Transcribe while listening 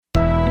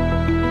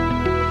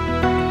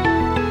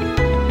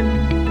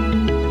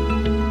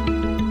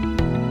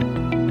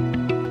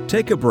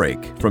Take a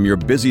break from your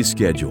busy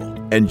schedule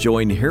and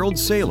join Harold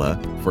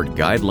Sala for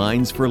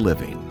Guidelines for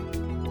Living.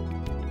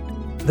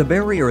 The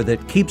barrier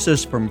that keeps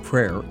us from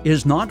prayer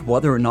is not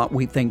whether or not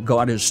we think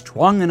God is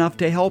strong enough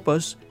to help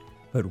us,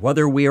 but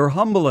whether we are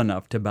humble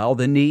enough to bow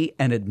the knee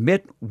and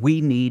admit we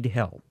need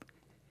help.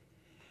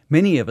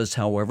 Many of us,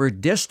 however,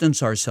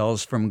 distance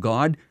ourselves from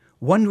God,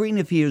 wondering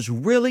if He is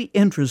really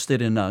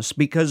interested in us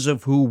because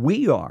of who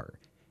we are.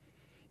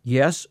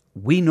 Yes,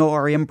 we know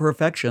our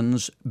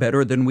imperfections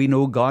better than we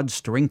know God's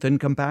strength and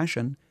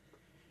compassion.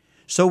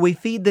 So we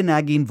feed the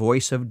nagging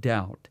voice of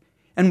doubt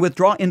and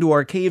withdraw into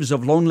our caves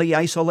of lonely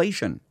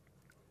isolation.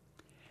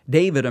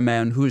 David, a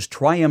man whose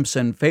triumphs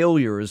and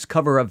failures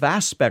cover a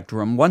vast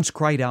spectrum, once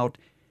cried out,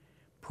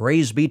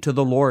 "Praise be to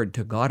the Lord,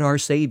 to God our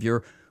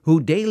Savior, who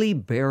daily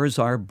bears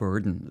our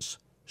burdens."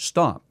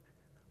 Stop.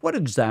 What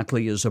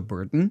exactly is a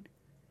burden?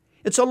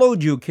 It's a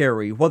load you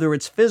carry, whether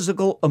it's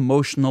physical,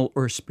 emotional,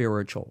 or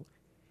spiritual.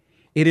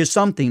 It is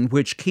something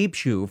which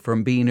keeps you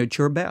from being at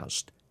your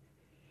best.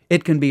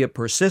 It can be a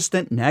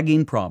persistent,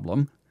 nagging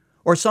problem,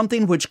 or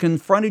something which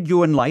confronted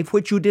you in life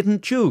which you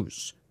didn't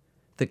choose.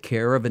 The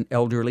care of an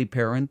elderly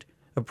parent,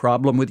 a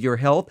problem with your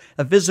health,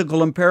 a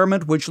physical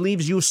impairment which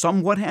leaves you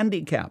somewhat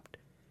handicapped.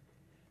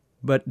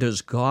 But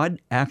does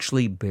God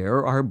actually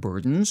bear our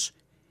burdens?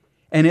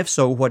 And if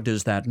so, what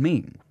does that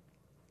mean?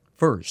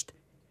 First,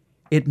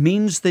 it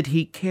means that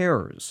He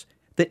cares,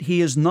 that He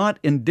is not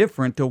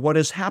indifferent to what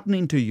is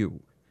happening to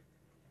you.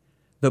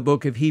 The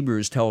book of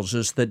Hebrews tells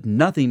us that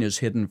nothing is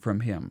hidden from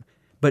Him,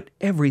 but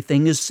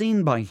everything is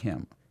seen by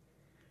Him.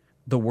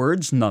 The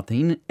words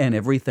nothing and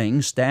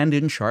everything stand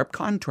in sharp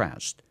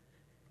contrast.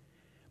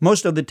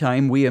 Most of the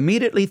time, we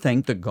immediately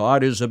think that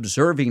God is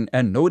observing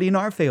and noting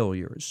our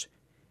failures.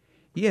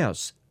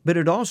 Yes, but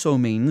it also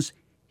means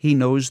He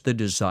knows the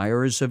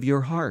desires of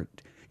your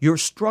heart, your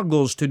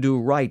struggles to do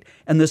right,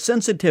 and the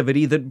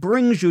sensitivity that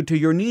brings you to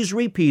your knees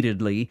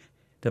repeatedly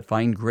to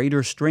find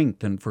greater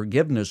strength and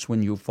forgiveness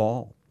when you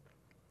fall.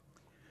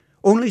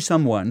 Only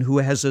someone who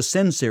has a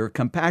sincere,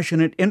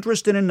 compassionate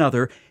interest in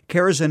another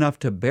cares enough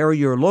to bear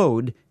your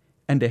load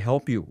and to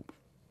help you.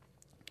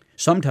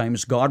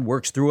 Sometimes God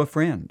works through a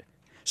friend.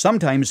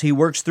 Sometimes He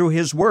works through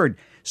His Word.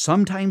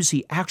 Sometimes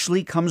He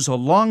actually comes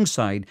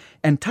alongside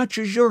and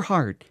touches your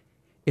heart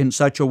in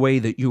such a way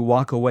that you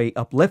walk away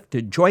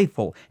uplifted,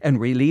 joyful, and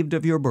relieved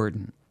of your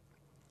burden.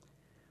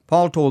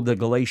 Paul told the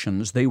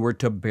Galatians they were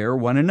to bear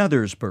one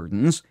another's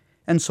burdens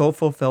and so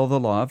fulfill the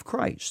law of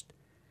Christ.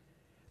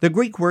 The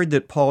Greek word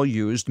that Paul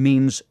used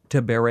means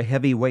to bear a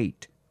heavy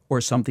weight or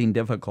something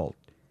difficult.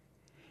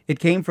 It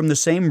came from the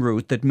same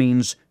root that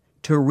means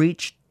to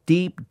reach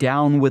deep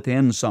down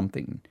within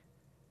something.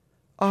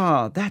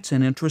 Ah, that's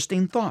an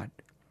interesting thought.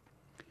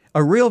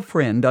 A real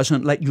friend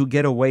doesn't let you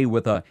get away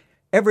with a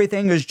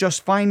 "everything is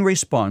just fine"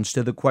 response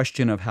to the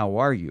question of "how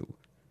are you?"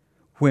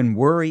 when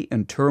worry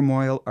and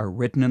turmoil are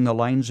written in the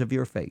lines of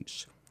your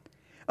face.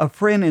 A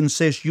friend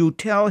insists you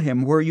tell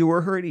him where you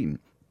are hurting.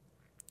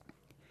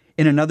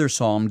 In another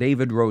psalm,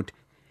 David wrote,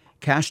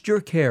 "Cast your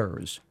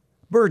cares,"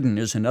 burden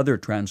is another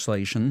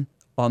translation,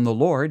 "on the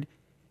Lord,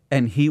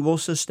 and He will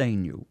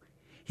sustain you.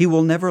 He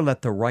will never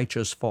let the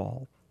righteous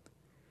fall."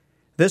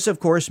 This, of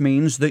course,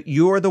 means that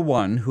you are the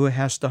one who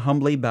has to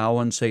humbly bow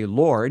and say,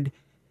 "Lord,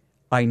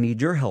 I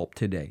need your help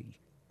today."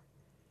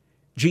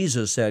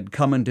 Jesus said,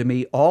 "Come unto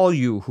me, all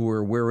you who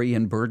are weary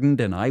and burdened,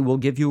 and I will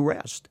give you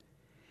rest."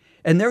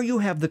 And there you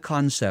have the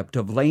concept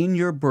of laying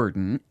your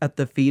burden at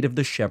the feet of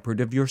the shepherd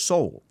of your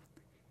soul.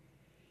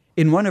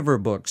 In one of her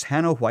books,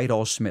 Hannah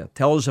Whitall Smith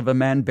tells of a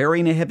man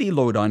bearing a heavy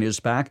load on his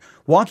back,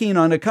 walking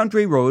on a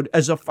country road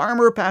as a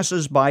farmer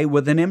passes by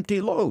with an empty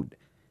load.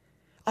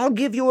 "I'll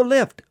give you a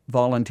lift,"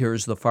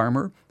 volunteers the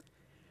farmer,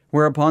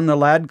 whereupon the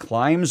lad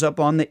climbs up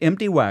on the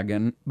empty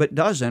wagon but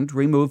doesn't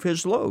remove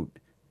his load.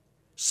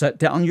 "Set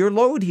down your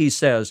load," he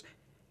says,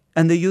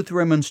 and the youth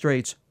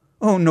remonstrates,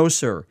 "Oh, no,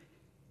 sir.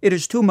 It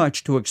is too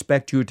much to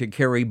expect you to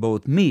carry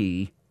both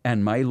me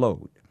and my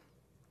load."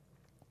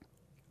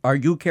 Are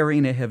you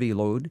carrying a heavy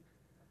load?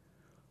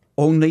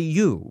 Only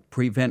you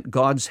prevent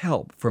God's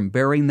help from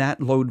bearing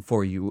that load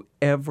for you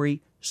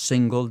every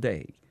single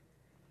day.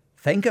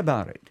 Think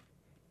about it.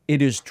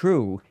 It is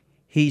true,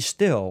 He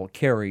still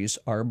carries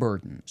our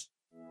burdens.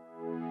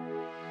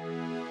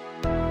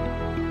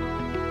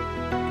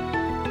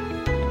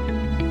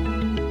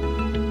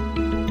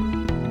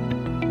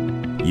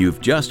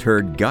 You've just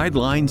heard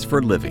Guidelines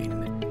for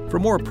Living. For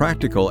more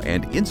practical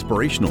and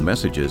inspirational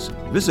messages,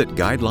 visit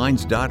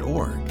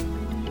guidelines.org.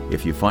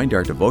 If you find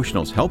our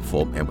devotionals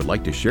helpful and would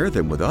like to share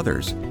them with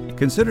others,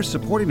 consider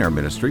supporting our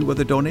ministry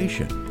with a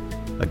donation.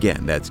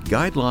 Again, that's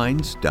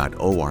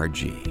guidelines.org.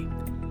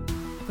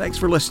 Thanks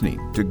for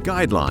listening to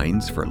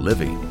Guidelines for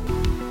Living.